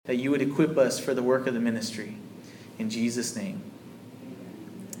that you would equip us for the work of the ministry. In Jesus' name.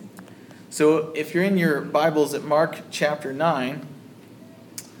 So if you're in your Bibles at Mark chapter 9,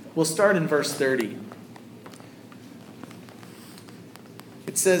 we'll start in verse 30.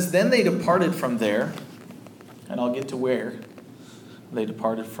 It says, "Then they departed from there," and I'll get to where they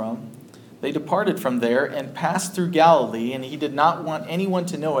departed from. "They departed from there and passed through Galilee, and he did not want anyone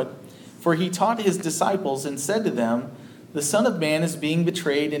to know it, for he taught his disciples and said to them, 'The Son of Man is being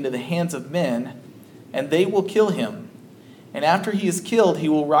betrayed into the hands of men, and they will kill him. And after he is killed, he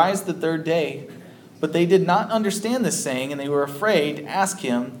will rise the third day.' But they did not understand this saying, and they were afraid to ask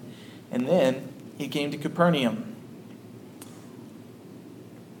him. And then he came to Capernaum."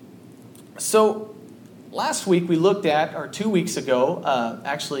 So last week we looked at, or 2 weeks ago,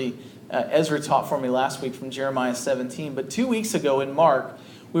 Ezra taught for me last week from Jeremiah 17, but 2 weeks ago in Mark,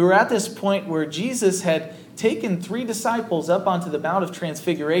 we were at this point where Jesus had taken 3 disciples up onto the Mount of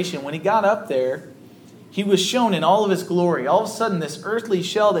Transfiguration. When he got up there, he was shown in all of his glory. All of a sudden, this earthly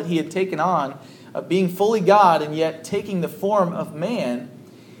shell that he had taken on, being fully God and yet taking the form of man,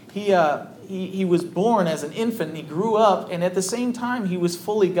 he was born as an infant, and he grew up, and at the same time, he was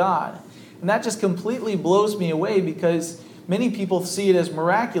fully God. And that just completely blows me away, because many people see it as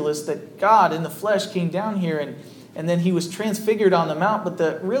miraculous that God in the flesh came down here and then he was transfigured on the mount. But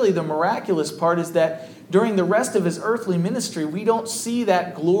the miraculous part is that during the rest of his earthly ministry, we don't see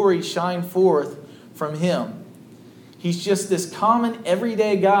that glory shine forth from him. He's just this common,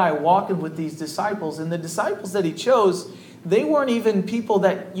 everyday guy walking with these disciples. And the disciples that he chose, they weren't even people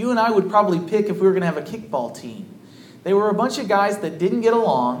that you and I would probably pick if we were going to have a kickball team. They were a bunch of guys that didn't get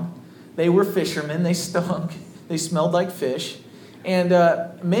along. They were fishermen. They stunk. They smelled like fish. And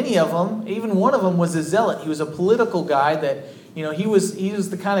many of them, even one of them was a zealot. He was a political guy that, he was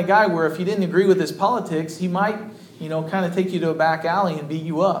the kind of guy where if you didn't agree with his politics, he might, kind of take you to a back alley and beat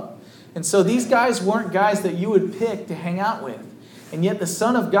you up. And so these guys weren't guys that you would pick to hang out with. And yet the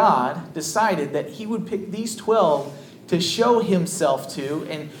Son of God decided that he would pick these 12 to show himself to.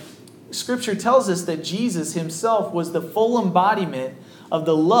 And Scripture tells us that Jesus himself was the full embodiment of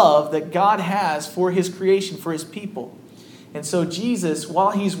the love that God has for his creation, for his people. And so Jesus,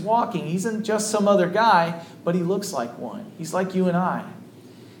 while he's walking, he isn't just some other guy, but he looks like one. He's like you and I.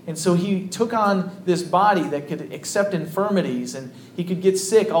 And so he took on this body that could accept infirmities, and he could get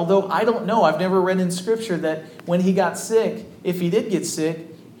sick. Although I don't know, I've never read in Scripture that when he got sick, if he did get sick,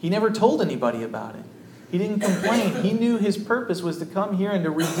 he never told anybody about it. He didn't complain. He knew his purpose was to come here and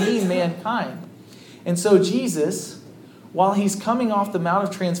to redeem mankind. And so Jesus, while he's coming off the Mount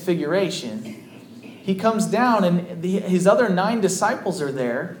of Transfiguration, he comes down, and his other 9 disciples are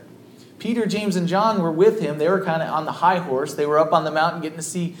there. Peter, James, and John were with him. They were kind of on the high horse. They were up on the mountain getting to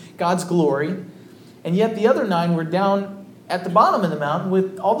see God's glory. And yet the other 9 were down at the bottom of the mountain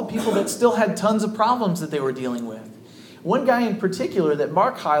with all the people that still had tons of problems that they were dealing with. One guy in particular that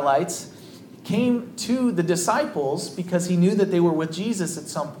Mark highlights came to the disciples because he knew that they were with Jesus at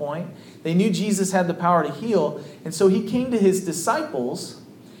some point. They knew Jesus had the power to heal. And so he came to his disciples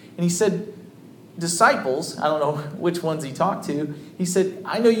and he said, "Disciples," I don't know which ones he talked to, he said,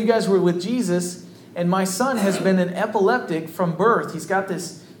 "I know you guys were with Jesus, and my son has been an epileptic from birth. He's got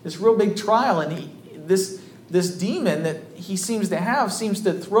this real big trial, and this demon that he seems to have seems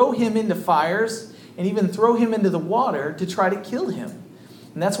to throw him into fires and even throw him into the water to try to kill him."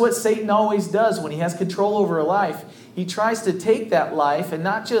 And that's what Satan always does when he has control over a life. He tries to take that life and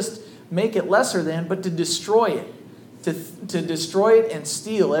not just make it lesser than, but to destroy it. To destroy it and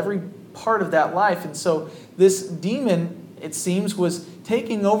steal every part of that life. And so this demon, it seems, was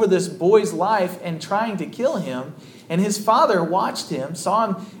taking over this boy's life and trying to kill him. And his father watched him, saw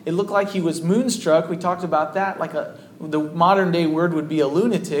him. It looked like he was moonstruck. We talked about that. The modern day word would be a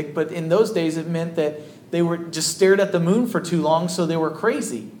lunatic, but in those days it meant that they were just stared at the moon for too long, so they were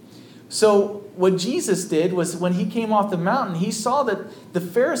crazy. So what Jesus did was when he came off the mountain, he saw that the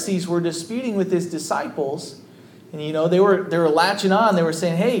Pharisees were disputing with his disciples. And they were latching on. They were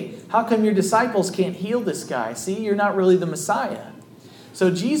saying, "Hey, how come your disciples can't heal this guy? See, you're not really the Messiah." So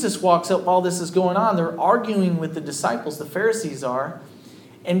Jesus walks up while this is going on. They're arguing with the disciples, the Pharisees are.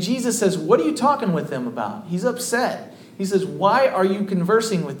 And Jesus says, "What are you talking with them about?" He's upset. He says, "Why are you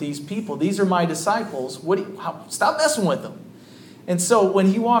conversing with these people? These are my disciples. Stop messing with them." And so when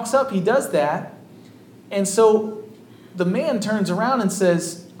he walks up, he does that. And so the man turns around and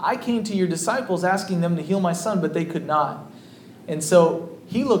says, "I came to your disciples asking them to heal my son, but they could not." And so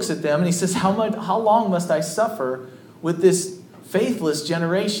he looks at them and he says, how long must I suffer with this faithless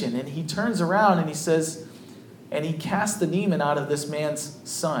generation? And he turns around and he says, and he cast the demon out of this man's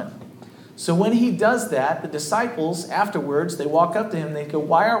son. So when he does that, the disciples afterwards, they walk up to him and they go,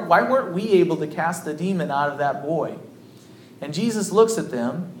 why weren't we able to cast the demon out of that boy? And Jesus looks at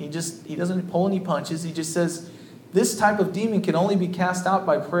them. He doesn't pull any punches. He just says, this type of demon can only be cast out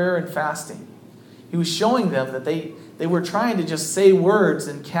by prayer and fasting. He was showing them that they were trying to just say words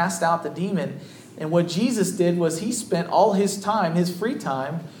and cast out the demon. And what Jesus did was he spent all his time, his free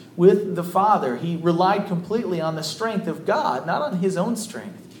time, with the Father. He relied completely on the strength of God, not on his own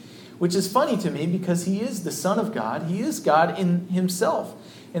strength. Which is funny to me because he is the Son of God. He is God in himself.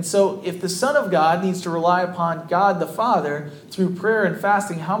 And so if the Son of God needs to rely upon God the Father through prayer and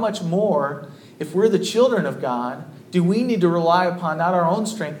fasting, how much more, if we're the children of God, do we need to rely upon not our own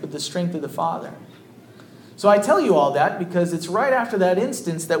strength, but the strength of the Father? So I tell you all that because it's right after that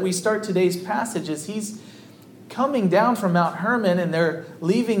instance that we start today's passage as he's coming down from Mount Hermon and they're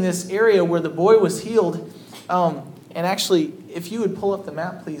leaving this area where the boy was healed. And actually, if you would pull up the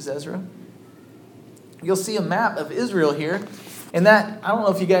map, please, Ezra. You'll see a map of Israel here. And that, I don't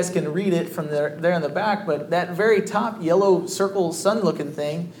know if you guys can read it from there in the back, but that very top yellow circle sun-looking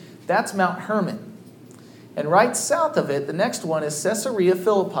thing, that's Mount Hermon. And right south of it, the next one is Caesarea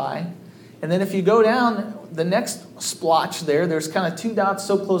Philippi. And then if you go down the next splotch there's kind of two dots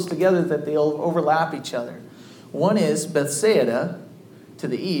so close together that they'll overlap each other. One is Bethsaida to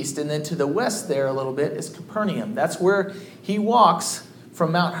the east, and then to the west there a little bit is Capernaum. That's where he walks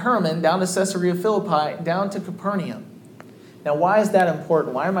from Mount Hermon down to Caesarea Philippi, down to Capernaum. Now, why is that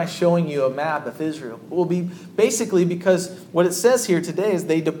important? Why am I showing you a map of Israel? It will be basically because what it says here today is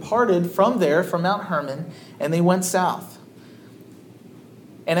they departed from there, from Mount Hermon, and they went south.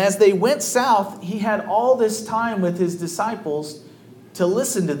 And as they went south, he had all this time with his disciples to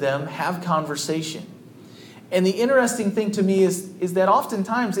listen to them have conversation. And the interesting thing to me is that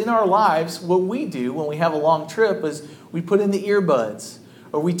oftentimes in our lives, what we do when we have a long trip is we put in the earbuds,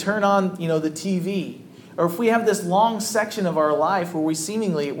 or we turn on, the TV. Or if we have this long section of our life where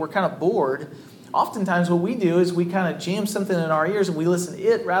we're kind of bored, oftentimes what we do is we kind of jam something in our ears and we listen to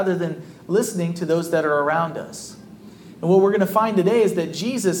it rather than listening to those that are around us. And what we're going to find today is that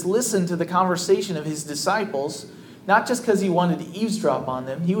Jesus listened to the conversation of his disciples, not just because he wanted to eavesdrop on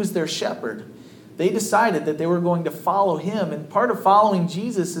them. He was their shepherd. They decided that they were going to follow him. And part of following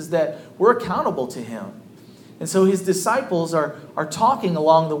Jesus is that we're accountable to him. And so his disciples are talking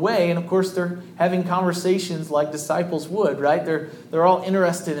along the way, and of course they're having conversations like disciples would, right? They're all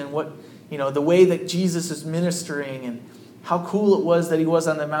interested in what, the way that Jesus is ministering and how cool it was that he was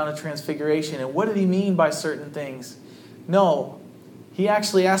on the Mount of Transfiguration and what did he mean by certain things. No, he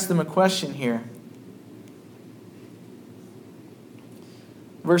actually asked them a question here.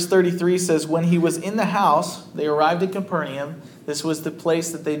 Verse 33 says, when he was in the house, they arrived at Capernaum. This was the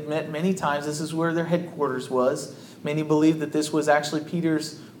place that they'd met many times. This is where their headquarters was. Many believe that this was actually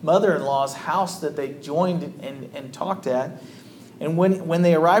Peter's mother-in-law's house that they joined and talked at. And when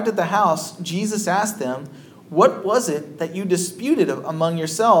they arrived at the house, Jesus asked them, what was it that you disputed among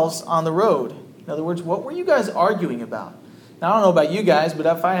yourselves on the road? In other words, what were you guys arguing about? Now, I don't know about you guys, but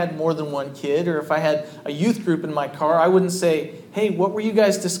if I had more than one kid or if I had a youth group in my car, I wouldn't say, hey, what were you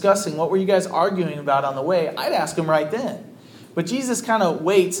guys discussing? What were you guys arguing about on the way? I'd ask them right then. But Jesus kind of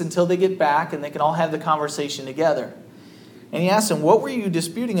waits until they get back and they can all have the conversation together. And he asks them, what were you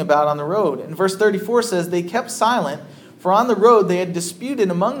disputing about on the road? And verse 34 says, they kept silent, for on the road they had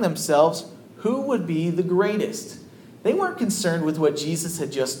disputed among themselves who would be the greatest. They weren't concerned with what Jesus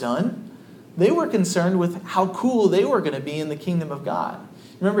had just done. They were concerned with how cool they were going to be in the kingdom of God.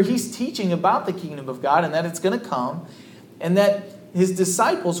 Remember, he's teaching about the kingdom of God and that it's going to come and that his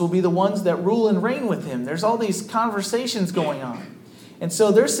disciples will be the ones that rule and reign with him. There's all these conversations going on. And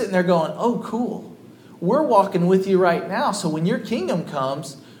so they're sitting there going, oh, cool. We're walking with you right now. So when your kingdom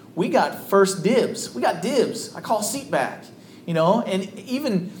comes, we got first dibs. We got dibs. I call seat back. And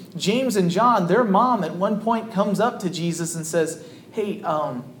even James and John, their mom at one point comes up to Jesus and says, hey,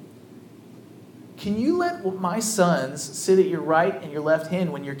 can you let my sons sit at your right and your left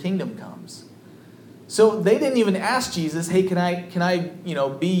hand when your kingdom comes? So they didn't even ask Jesus, hey, can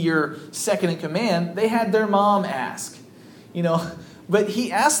I be your second in command? They had their mom ask, But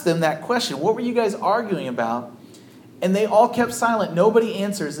he asked them that question. What were you guys arguing about? And they all kept silent. Nobody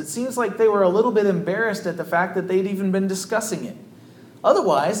answers. It seems like they were a little bit embarrassed at the fact that they'd even been discussing it.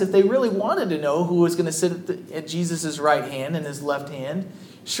 Otherwise, if they really wanted to know who was going to sit at Jesus' right hand and his left hand,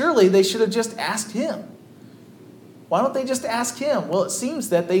 surely they should have just asked him. Why don't they just ask him? Well, it seems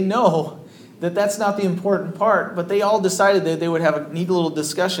that they know that that's not the important part, but they all decided that they would have a neat little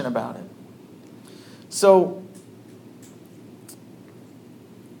discussion about it. So,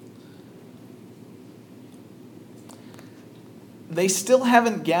 they still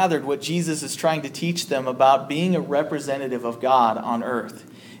haven't gathered what Jesus is trying to teach them about being a representative of God on earth.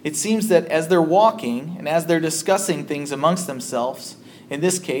 It seems that as they're walking and as they're discussing things amongst themselves, in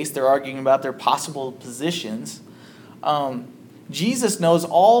this case, they're arguing about their possible positions, Jesus knows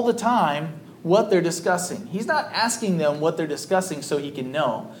all the time what they're discussing. He's not asking them what they're discussing so he can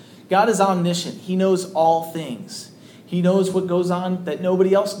know. God is omniscient. He knows all things. He knows what goes on that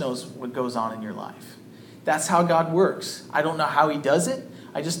nobody else knows what goes on in your life. That's how God works. I don't know how he does it.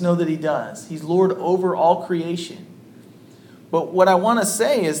 I just know that he does. He's Lord over all creation. But what I want to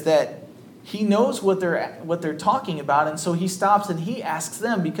say is that he knows what they're talking about, and so he stops and he asks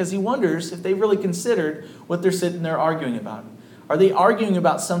them because he wonders if they really considered what they're sitting there arguing about. Are they arguing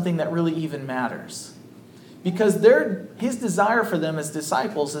about something that really even matters? Because his desire for them as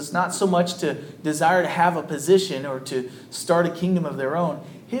disciples is not so much to desire to have a position or to start a kingdom of their own.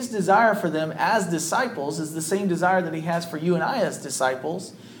 His desire for them as disciples is the same desire that he has for you and I as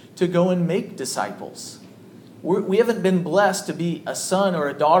disciples, to go and make disciples. We haven't been blessed to be a son or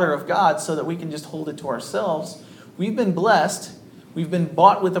a daughter of God so that we can just hold it to ourselves. We've been blessed. We've been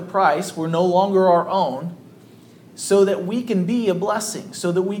bought with a price. We're no longer our own, so that we can be a blessing,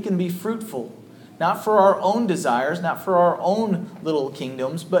 so that we can be fruitful. Not for our own desires, not for our own little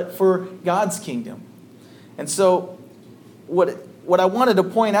kingdoms, but for God's kingdom. And so what I wanted to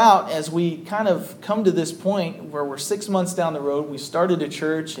point out as we kind of come to this point where we're 6 months down the road, we started a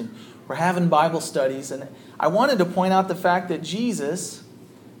church and we're having Bible studies, and I wanted to point out the fact that Jesus,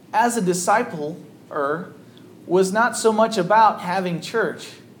 as a discipler, was not so much about having church.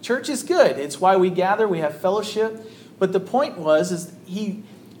 Church is good. It's why we gather, we have fellowship. But the point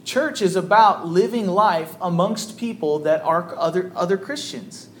church is about living life amongst people that are other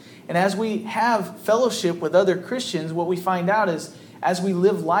Christians. And as we have fellowship with other Christians, what we find out is as we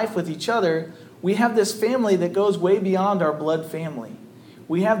live life with each other, we have this family that goes way beyond our blood family.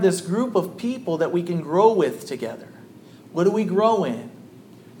 We have this group of people that we can grow with together. What do we grow in?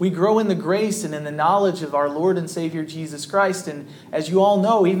 We grow in the grace and in the knowledge of our Lord and Savior Jesus Christ. And as you all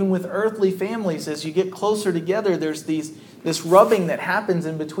know, even with earthly families, as you get closer together, there's this rubbing that happens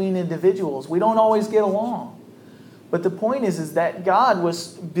in between individuals. We don't always get along. But the point is that God was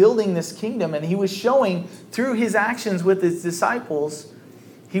building this kingdom, and he was showing through his actions with his disciples,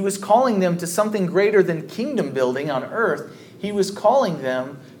 he was calling them to something greater than kingdom building on earth. He was calling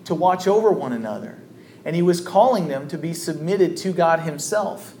them to watch over one another. And he was calling them to be submitted to God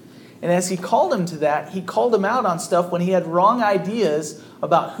himself. And as he called them to that, he called them out on stuff when he had wrong ideas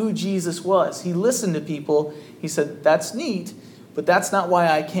about who Jesus was. He listened to people. He said, that's neat, but that's not why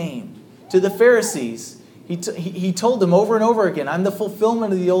I came. To the Pharisees, he told them over and over again, I'm the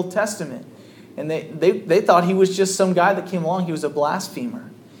fulfillment of the Old Testament. And they thought he was just some guy that came along. He was a blasphemer.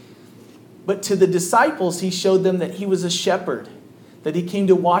 But to the disciples, he showed them that he was a shepherd, that he came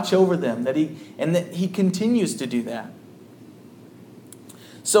to watch over them, that he continues to do that.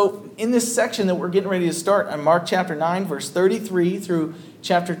 So in this section that we're getting ready to start on Mark chapter 9, verse 33 through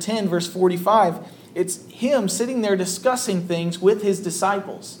chapter 10, verse 45, it's him sitting there discussing things with his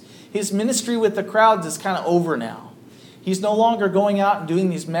disciples. His ministry with the crowds is kind of over now. He's no longer going out and doing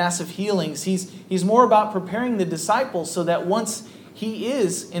these massive healings. He's more about preparing the disciples so that once he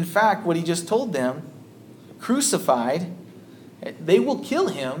is, in fact, what he just told them, crucified, they will kill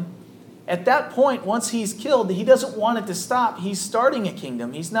him. At that point, once he's killed, he doesn't want it to stop. He's starting a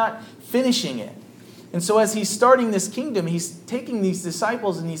kingdom. He's not finishing it. And so as he's starting this kingdom, he's taking these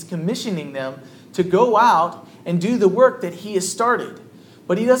disciples and he's commissioning them to go out and do the work that he has started.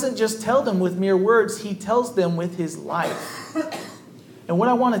 But he doesn't just tell them with mere words. He tells them with his life. And what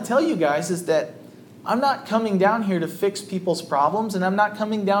I want to tell you guys is that I'm not coming down here to fix people's problems, and I'm not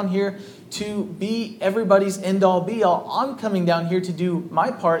coming down here to be everybody's end-all be-all. I'm coming down here to do my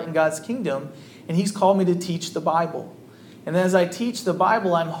part in God's kingdom, and he's called me to teach the Bible. And as I teach the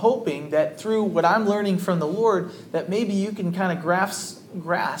Bible, I'm hoping that through what I'm learning from the Lord, that maybe you can kind of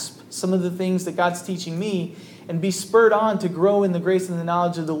grasp some of the things that God's teaching me and be spurred on to grow in the grace and the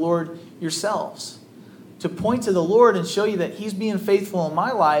knowledge of the Lord yourselves. To point to the Lord and show you that he's being faithful in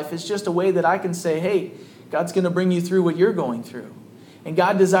my life is just a way that I can say, hey, God's going to bring you through what you're going through. And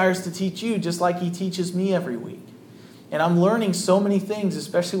God desires to teach you just like he teaches me every week. And I'm learning so many things,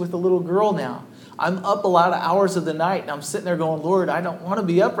 especially with the little girl now. I'm up a lot of hours of the night, and I'm sitting there going, Lord, I don't want to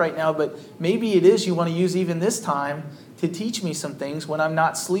be up right now, but maybe it is you want to use even this time to teach me some things when I'm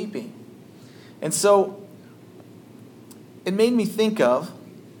not sleeping. And so it made me think of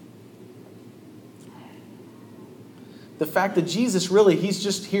the fact that Jesus really, he's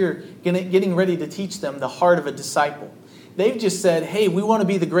just here getting ready to teach them the heart of a disciple. They've just said, hey, we want to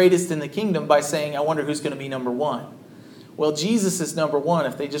be the greatest in the kingdom by saying, I wonder who's going to be number one. Well, Jesus is number one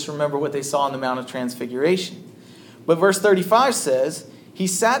if they just remember what they saw on the Mount of Transfiguration. But verse 35 says, he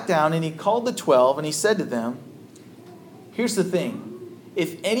sat down and he called the 12 and he said to them, here's the thing.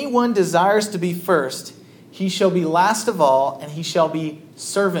 If anyone desires to be first, he shall be last of all and he shall be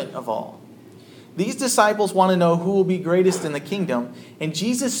servant of all. These disciples want to know who will be greatest in the kingdom. And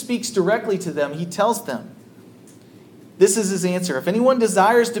Jesus speaks directly to them. He tells them, this is his answer. If anyone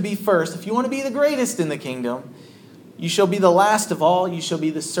desires to be first, if you want to be the greatest in the kingdom, you shall be the last of all, you shall be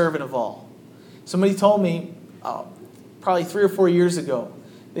the servant of all. Somebody told me, probably 3 or 4 years ago,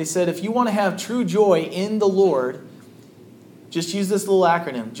 they said, if you want to have true joy in the Lord, just use this little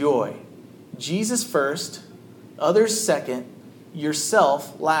acronym, JOY. Jesus first, others second,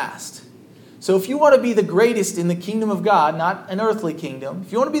 yourself last. So if you want to be the greatest in the kingdom of God, not an earthly kingdom,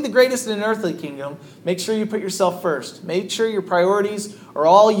 if you want to be the greatest in an earthly kingdom, make sure you put yourself first. Make sure your priorities are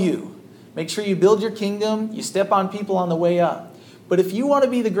all you. Make sure you build your kingdom, you step on people on the way up. But if you want to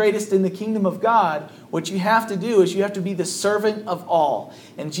be the greatest in the kingdom of God, what you have to do is you have to be the servant of all.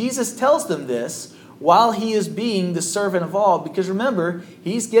 And Jesus tells them this while he is being the servant of all. Because remember,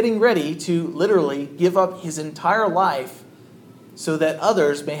 he's getting ready to literally give up his entire life so that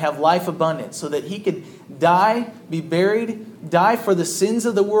others may have life abundant. So that he could die, be buried, die for the sins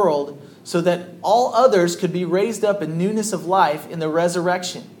of the world, so that all others could be raised up in newness of life in the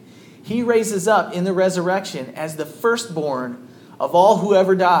resurrection. He raises up in the resurrection as the firstborn of all who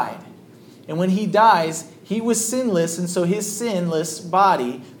ever died. And when he dies, he was sinless, and so his sinless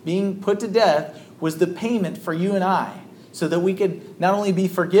body being put to death was the payment for you and I, so that we could not only be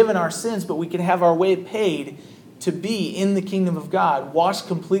forgiven our sins, but we could have our way paid to be in the kingdom of God, washed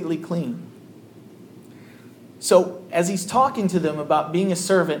completely clean. So as he's talking to them about being a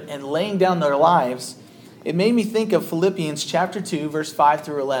servant and laying down their lives, it made me think of Philippians chapter 2, verse 5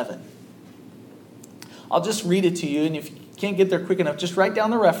 through 11. I'll just read it to you, and if you can't get there quick enough, just write down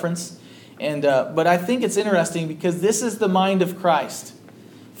the reference. But I think it's interesting because this is the mind of Christ.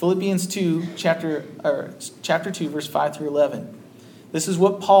 Philippians 2, chapter 2, verse 5 through 11. This is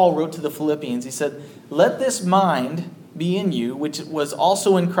what Paul wrote to the Philippians. He said, let this mind be in you, which was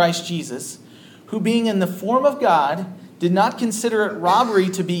also in Christ Jesus, who being in the form of God, did not consider it robbery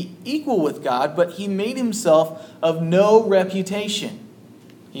to be equal with God, but he made himself of no reputation.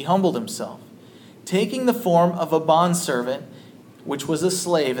 He humbled himself, taking the form of a bondservant, which was a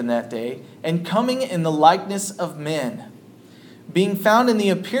slave in that day, and coming in the likeness of men. Being found in the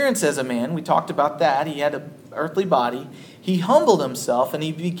appearance as a man, we talked about that, he had an earthly body, he humbled himself and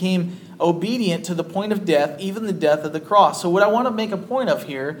he became obedient to the point of death, even the death of the cross. So what I want to make a point of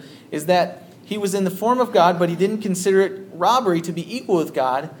here is that he was in the form of God, but he didn't consider it robbery to be equal with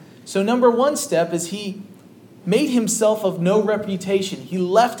God. So number one step is he made himself of no reputation. He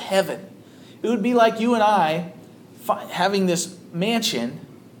left heaven. It would be like you and I having this mansion,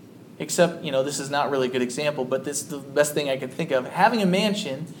 except, this is not really a good example, but this is the best thing I could think of. Having a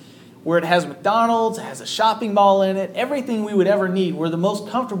mansion where it has McDonald's, it has a shopping mall in it, everything we would ever need. We're the most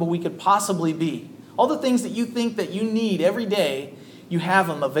comfortable we could possibly be. All the things that you think that you need every day, you have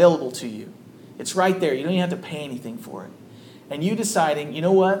them available to you. It's right there. You don't even have to pay anything for it. And you deciding, you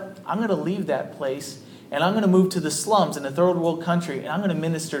know what? I'm going to leave that place and I'm going to move to the slums in a third world country and I'm going to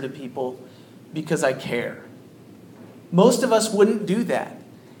minister to people because I care. Most of us wouldn't do that.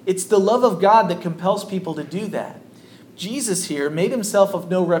 It's the love of God that compels people to do that. Jesus here made himself of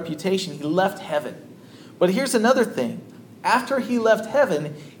no reputation. He left heaven. But here's another thing. After he left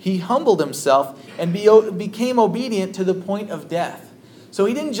heaven, he humbled himself and became obedient to the point of death. So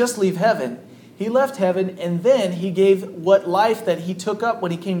he didn't just leave heaven. He left heaven and then he gave what life that he took up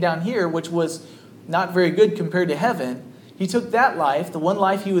when he came down here, which was not very good compared to heaven. He took that life, the one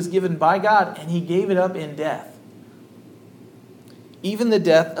life he was given by God, and he gave it up in death. Even the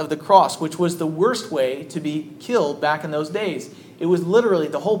death of the cross, which was the worst way to be killed back in those days. It was literally,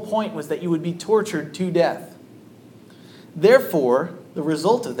 the whole point was that you would be tortured to death. Therefore, the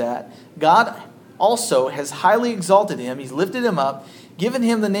result of that, God also has highly exalted him. He's lifted him up, given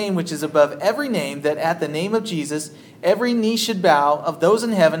him the name which is above every name, that at the name of Jesus every knee should bow, of those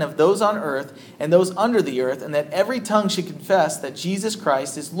in heaven, of those on earth, and those under the earth, and that every tongue should confess that Jesus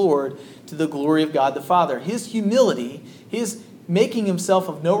Christ is Lord, to the glory of God the Father. His humility, his making himself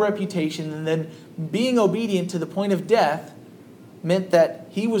of no reputation, and then being obedient to the point of death, meant that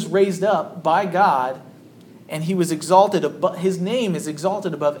he was raised up by God, and he was exalted. His name is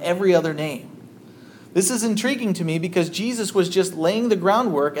exalted above every other name. This is intriguing to me because Jesus was just laying the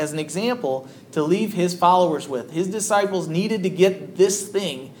groundwork as an example to leave his followers with. His disciples needed to get this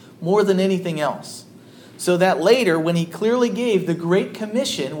thing more than anything else. So that later, when he clearly gave the Great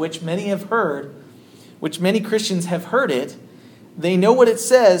Commission, which many have heard, which many Christians have heard it, they know what it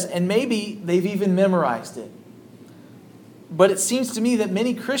says, and maybe they've even memorized it. But it seems to me that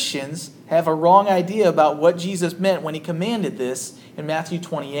many Christians have a wrong idea about what Jesus meant when he commanded this in Matthew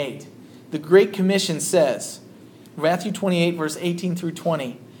 28. The Great Commission says, Matthew 28, verse 18 through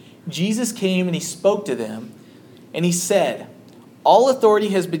 20, Jesus came and he spoke to them, and he said, all authority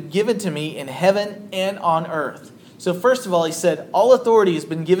has been given to me in heaven and on earth. So first of all, he said, all authority has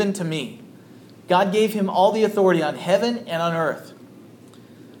been given to me. God gave him all the authority on heaven and on earth.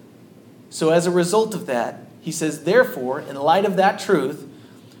 So as a result of that, he says, therefore, in light of that truth,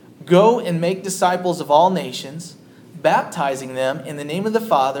 go and make disciples of all nations, baptizing them in the name of the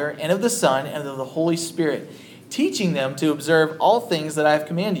Father and of the Son and of the Holy Spirit, teaching them to observe all things that I have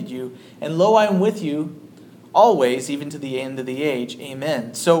commanded you. And lo, I am with you always, even to the end of the age.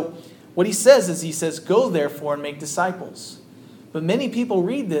 Amen. So what he says is, he says, go therefore and make disciples. But many people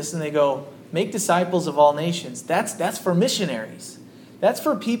read this and they go, make disciples of all nations. That's for missionaries. That's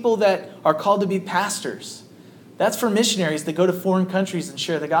for people that are called to be pastors. That's for missionaries that go to foreign countries and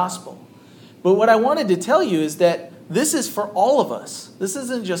share the gospel. But what I wanted to tell you is that this is for all of us. This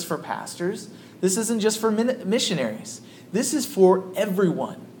isn't just for pastors. This isn't just for missionaries. This is for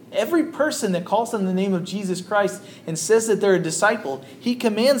everyone. Every person that calls on the name of Jesus Christ and says that they're a disciple, he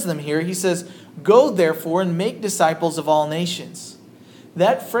commands them here. He says, go therefore and make disciples of all nations.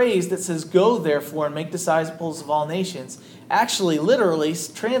 That phrase that says, go therefore and make disciples of all nations, actually literally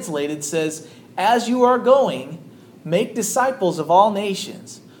translated says, as you are going, make disciples of all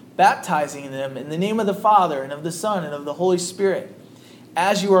nations, baptizing them in the name of the Father and of the Son and of the Holy Spirit.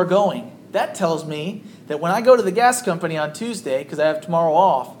 As you are going. That tells me that when I go to the gas company on Tuesday, because I have tomorrow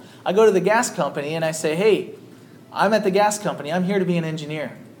off, I go to the gas company and I say, hey, I'm at the gas company. I'm here to be an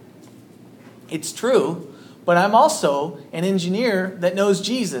engineer. It's true, but I'm also an engineer that knows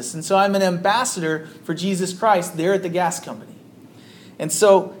Jesus. And so I'm an ambassador for Jesus Christ there at the gas company. And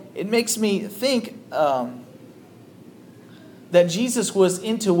so it makes me think that Jesus was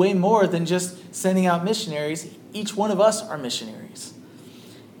into way more than just sending out missionaries. Each one of us are missionaries.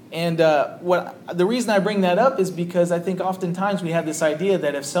 And the reason I bring that up is because I think oftentimes we have this idea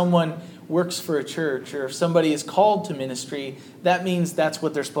that if someone works for a church or if somebody is called to ministry, that means that's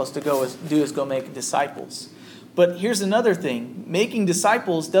what they're supposed to do is go make disciples. But here's another thing. Making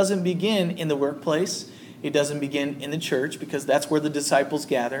disciples doesn't begin in the workplace. It doesn't begin in the church because that's where the disciples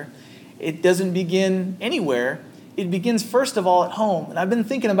gather. It doesn't begin anywhere. It begins first of all at home. And I've been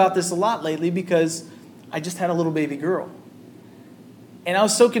thinking about this a lot lately because I just had a little baby girl. And I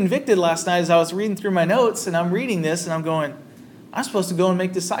was so convicted last night as I was reading through my notes, and I'm reading this, and I'm going, I'm supposed to go and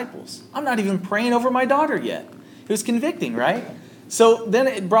make disciples. I'm not even praying over my daughter yet. It was convicting, right? So then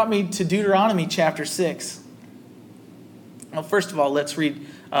it brought me to Deuteronomy chapter 6. Well, first of all, let's read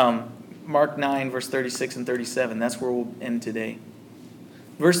Mark 9, verse 36 and 37. That's where we'll end today.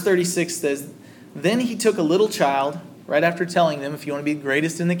 Verse 36 says, then he took a little child, right after telling them, if you want to be the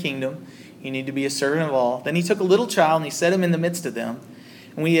greatest in the kingdom, you need to be a servant of all. Then he took a little child and he set him in the midst of them.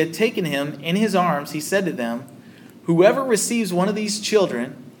 And when he had taken him in his arms, he said to them, whoever receives one of these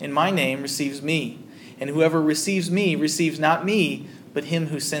children in my name receives me. And whoever receives me receives not me, but him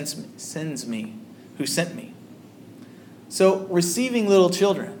who sent me. So receiving little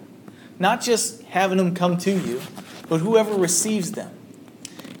children, not just having them come to you, but whoever receives them.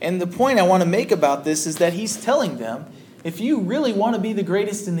 And the point I want to make about this is that he's telling them, if you really want to be the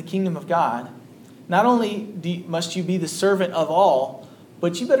greatest in the kingdom of God, not only must you be the servant of all,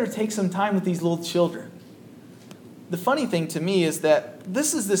 but you better take some time with these little children. The funny thing to me is that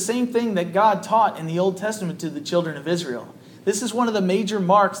this is the same thing that God taught in the Old Testament to the children of Israel. This is one of the major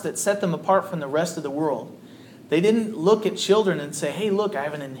marks that set them apart from the rest of the world. They didn't look at children and say, hey, look, I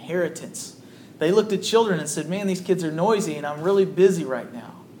have an inheritance. They looked at children and said, man, these kids are noisy and I'm really busy right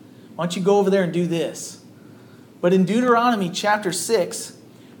now. Why don't you go over there and do this? But in Deuteronomy chapter 6,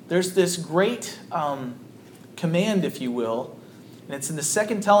 there's this great command, if you will, and it's in the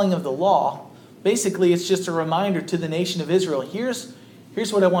second telling of the law. Basically, it's just a reminder to the nation of Israel, here's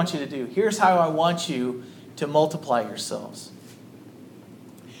what I want you to do. Here's how I want you to multiply yourselves.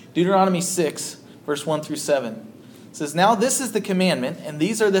 Deuteronomy 6, verse 1 through 7. It says, now this is the commandment, and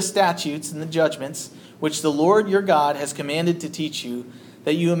these are the statutes and the judgments which the Lord your God has commanded to teach you,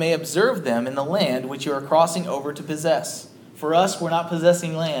 that you may observe them in the land which you are crossing over to possess. For us, we're not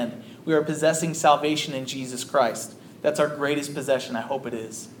possessing land. We are possessing salvation in Jesus Christ. That's our greatest possession. I hope it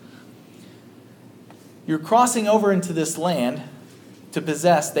is. You're crossing over into this land to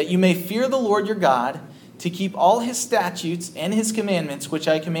possess, that you may fear the Lord your God, to keep all his statutes and his commandments which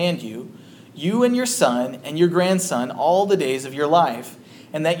I command you, you and your son and your grandson all the days of your life,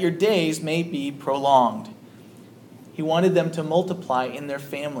 and that your days may be prolonged. He wanted them to multiply in their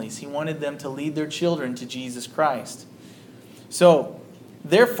families. He wanted them to lead their children to Jesus Christ. So,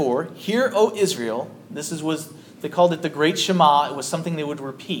 therefore, hear, O Israel. They called it the Great Shema. It was something they would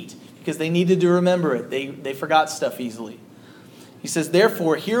repeat because they needed to remember it. They forgot stuff easily. He says,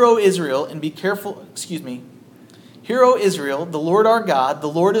 therefore, hear, O Israel, and be careful. Hear, O Israel, the Lord our God, the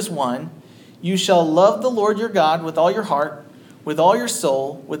Lord is one. You shall love the Lord your God with all your heart, with all your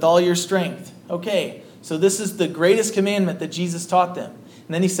soul, with all your strength. Okay, so this is the greatest commandment that Jesus taught them.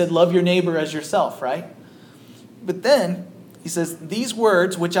 And then he said, love your neighbor as yourself, right? But then he says, these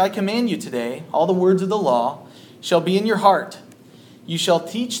words which I command you today, all the words of the law, shall be in your heart. You shall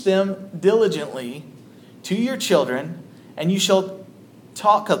teach them diligently to your children, and you shall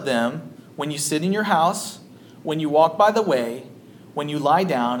talk of them when you sit in your house, when you walk by the way, when you lie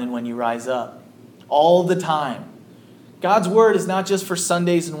down, and when you rise up. All the time. God's word is not just for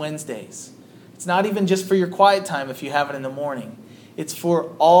Sundays and Wednesdays. It's not even just for your quiet time if you have it in the morning. It's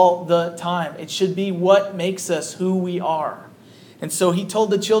for all the time. It should be what makes us who we are. And so he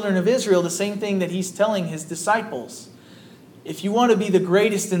told the children of Israel the same thing that he's telling his disciples. If you want to be the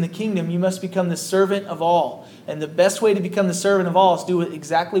greatest in the kingdom, you must become the servant of all. And the best way to become the servant of all is do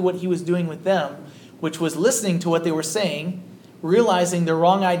exactly what he was doing with them, which was listening to what they were saying, realizing their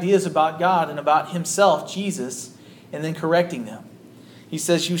wrong ideas about God and about himself, Jesus, and then correcting them. He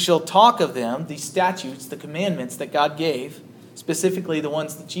says, you shall talk of them, these statutes, the commandments that God gave, specifically the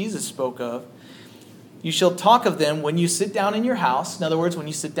ones that Jesus spoke of. You shall talk of them when you sit down in your house. In other words, when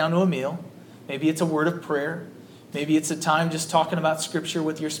you sit down to a meal. Maybe it's a word of prayer. Maybe it's a time just talking about Scripture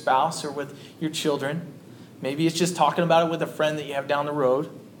with your spouse or with your children. Maybe it's just talking about it with a friend that you have down the road.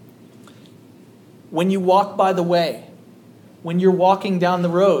 When you walk by the way, when you're walking down the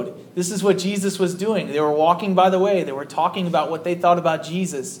road, this is what Jesus was doing. They were walking by the way. They were talking about what they thought about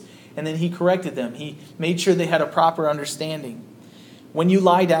Jesus. And then he corrected them. He made sure they had a proper understanding. When you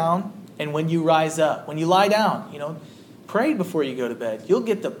lie down and when you rise up. When you lie down, pray before you go to bed. You'll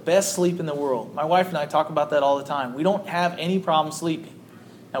get the best sleep in the world. My wife and I talk about that all the time. We don't have any problem sleeping.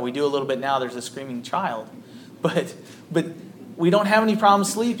 Now, we do a little bit now. There's a screaming child. But we don't have any problem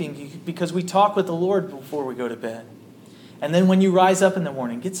sleeping because we talk with the Lord before we go to bed. And then when you rise up in the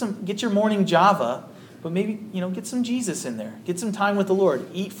morning, get your morning Java, but maybe, get some Jesus in there. Get some time with the Lord.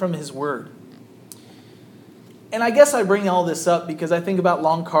 Eat from his word. And I guess I bring all this up because I think about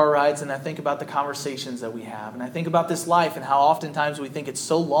long car rides and I think about the conversations that we have. And I think about this life and how oftentimes we think it's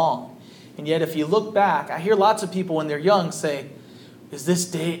so long. And yet if you look back, I hear lots of people when they're young say, is this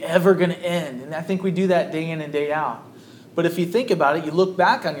day ever going to end? And I think we do that day in and day out. But if you think about it, you look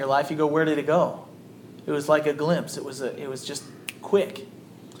back on your life, you go, where did it go? It was like a glimpse. It was just quick.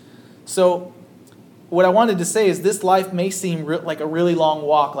 So what I wanted to say is this life may seem like a really long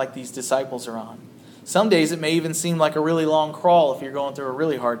walk like these disciples are on. Some days it may even seem like a really long crawl if you're going through a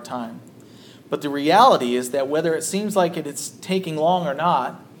really hard time. But the reality is that whether it seems like it's taking long or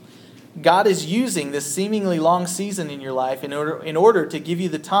not, God is using this seemingly long season in your life in order to give you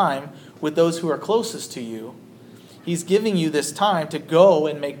the time with those who are closest to you. He's giving you this time to go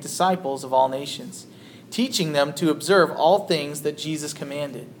and make disciples of all nations, teaching them to observe all things that Jesus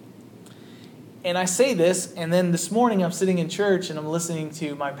commanded. And I say this, and then this morning I'm sitting in church and I'm listening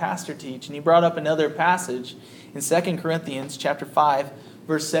to my pastor teach, and he brought up another passage in 2 Corinthians chapter 5,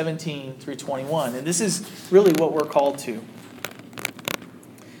 verse 17 through 21. And this is really what we're called to.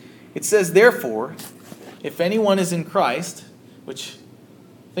 It says, therefore, if anyone is in Christ, which,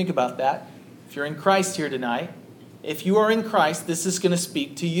 think about that. If you're in Christ here tonight, if you are in Christ, this is going to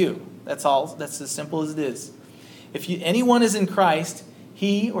speak to you. That's all. That's as simple as it is. If anyone is in Christ,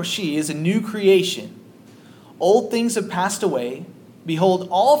 he or she is a new creation. Old things have passed away. Behold,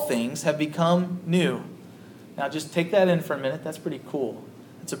 all things have become new. Now just take that in for a minute. That's pretty cool.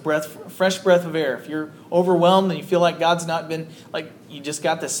 It's a fresh breath of air. If you're overwhelmed and you feel like God's not been, like you just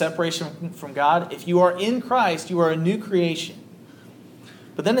got this separation from God, if you are in Christ, you are a new creation.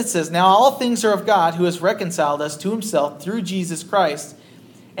 But then it says, now all things are of God, who has reconciled us to himself through Jesus Christ,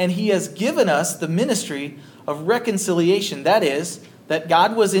 and he has given us the ministry of reconciliation. That is, that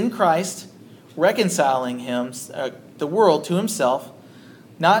God was in Christ, reconciling the world to himself,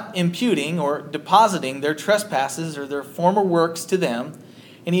 not imputing or depositing their trespasses or their former works to them.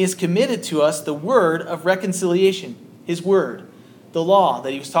 And he has committed to us the word of reconciliation, his word, the law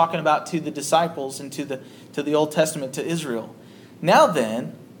that he was talking about to the disciples and to the Old Testament to Israel. Now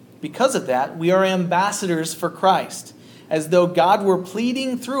then, because of that, we are ambassadors for Christ. As though God were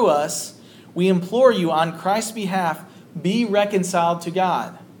pleading through us, we implore you on Christ's behalf, be reconciled to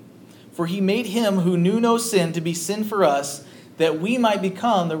God. For he made him who knew no sin to be sin for us, that we might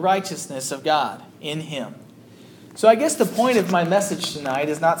become the righteousness of God in him. So I guess the point of my message tonight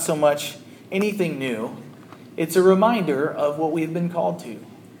is not so much anything new. It's a reminder of what we've been called to.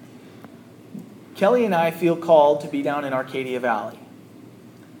 Kelly and I feel called to be down in Arcadia Valley.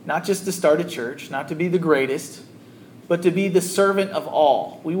 Not just to start a church, not to be the greatest, but to be the servant of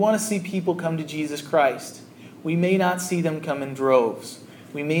all. We want to see people come to Jesus Christ. We may not see them come in droves.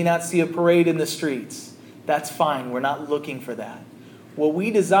 We may not see a parade in the streets. That's fine. We're not looking for that. What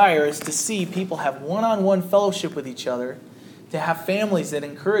we desire is to see people have one-on-one fellowship with each other, to have families that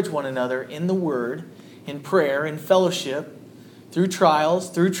encourage one another in the Word, in prayer, in fellowship, through trials,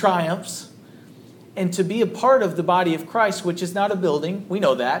 through triumphs, and to be a part of the body of Christ, which is not a building. We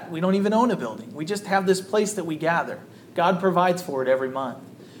know that. We don't even own a building. We just have this place that we gather. God provides for it every month.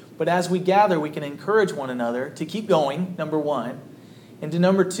 But as we gather, we can encourage one another to keep going, number one. And to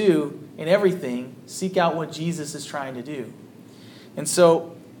number two, in everything, seek out what Jesus is trying to do. And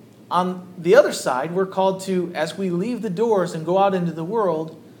so, on the other side, we're called to, as we leave the doors and go out into the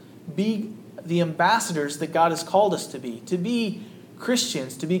world, be the ambassadors that God has called us to be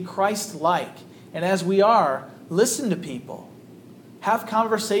Christians, to be Christ-like. And as we are, listen to people. Have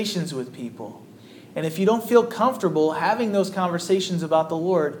conversations with people. And if you don't feel comfortable having those conversations about the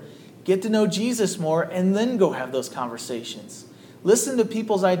Lord, get to know Jesus more and then go have those conversations. Listen to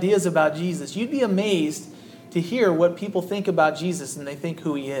people's ideas about Jesus. You'd be amazed to hear what people think about Jesus and they think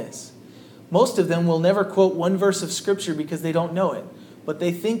who he is. Most of them will never quote one verse of Scripture because they don't know it, but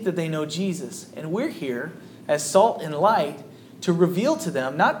they think that they know Jesus. And we're here as salt and light to reveal to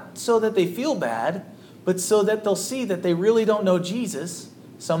them, not so that they feel bad, but so that they'll see that they really don't know Jesus.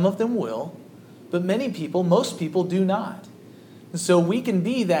 Some of them will, but many people, most people do not. And so we can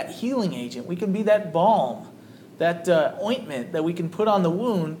be that healing agent. We can be that balm, that ointment that we can put on the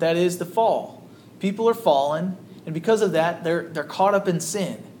wound that is the fall. People are fallen, and because of that, they're caught up in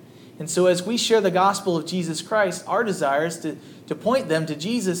sin. And so as we share the gospel of Jesus Christ, our desire is to point them to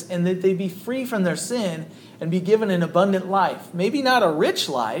Jesus and that they be free from their sin and be given an abundant life. Maybe not a rich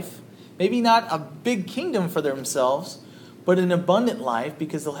life, maybe not a big kingdom for themselves, but an abundant life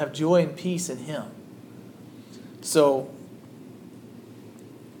because they'll have joy and peace in him. So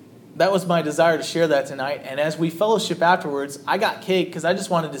that was my desire to share that tonight. And as we fellowship afterwards, I got cake because I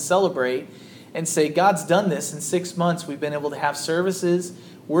just wanted to celebrate and say, God's done this in 6 months. We've been able to have services,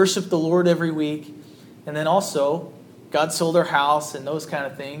 worship the Lord every week, and then also God sold our house and those kind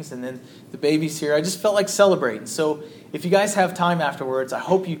of things, and then the baby's here. I just felt like celebrating. So if you guys have time afterwards, I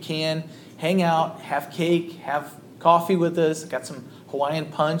hope you can hang out, have cake, have coffee with us. Got some Hawaiian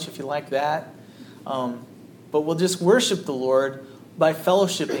punch if you like that. But we'll just worship the Lord by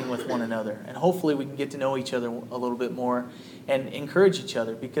fellowshipping with one another. And hopefully we can get to know each other a little bit more and encourage each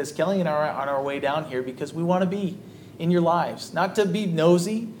other. Because Kelly and I are on our way down here because we want to be in your lives. Not to be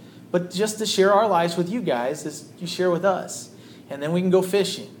nosy, but just to share our lives with you guys as you share with us. And then we can go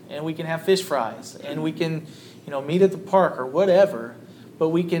fishing, and we can have fish fries, and we can, meet at the park or whatever. But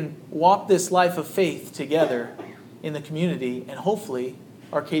we can walk this life of faith together in the community, and hopefully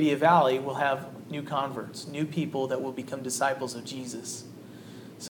Arcadia Valley will have new converts, new people that will become disciples of Jesus.